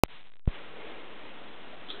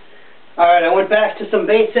Alright, I went back to some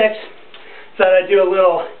basics. Thought I'd do a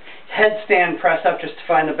little headstand press up just to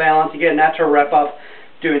find the balance. You get a natural rep up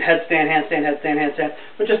doing headstand, handstand, headstand, handstand.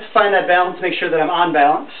 But just to find that balance, make sure that I'm on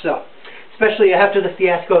balance. So, especially after the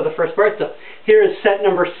fiasco of the first part. So, here is set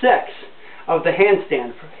number 6 of the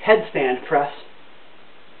headstand press.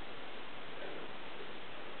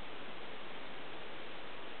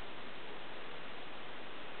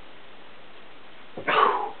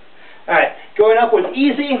 Alright, going up was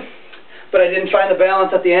easy, but I didn't find the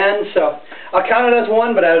balance at the end, so I'll count it as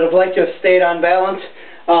 1, but I would have liked to have stayed on balance.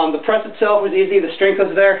 The press itself was easy, the strength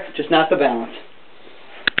was there, just not the balance.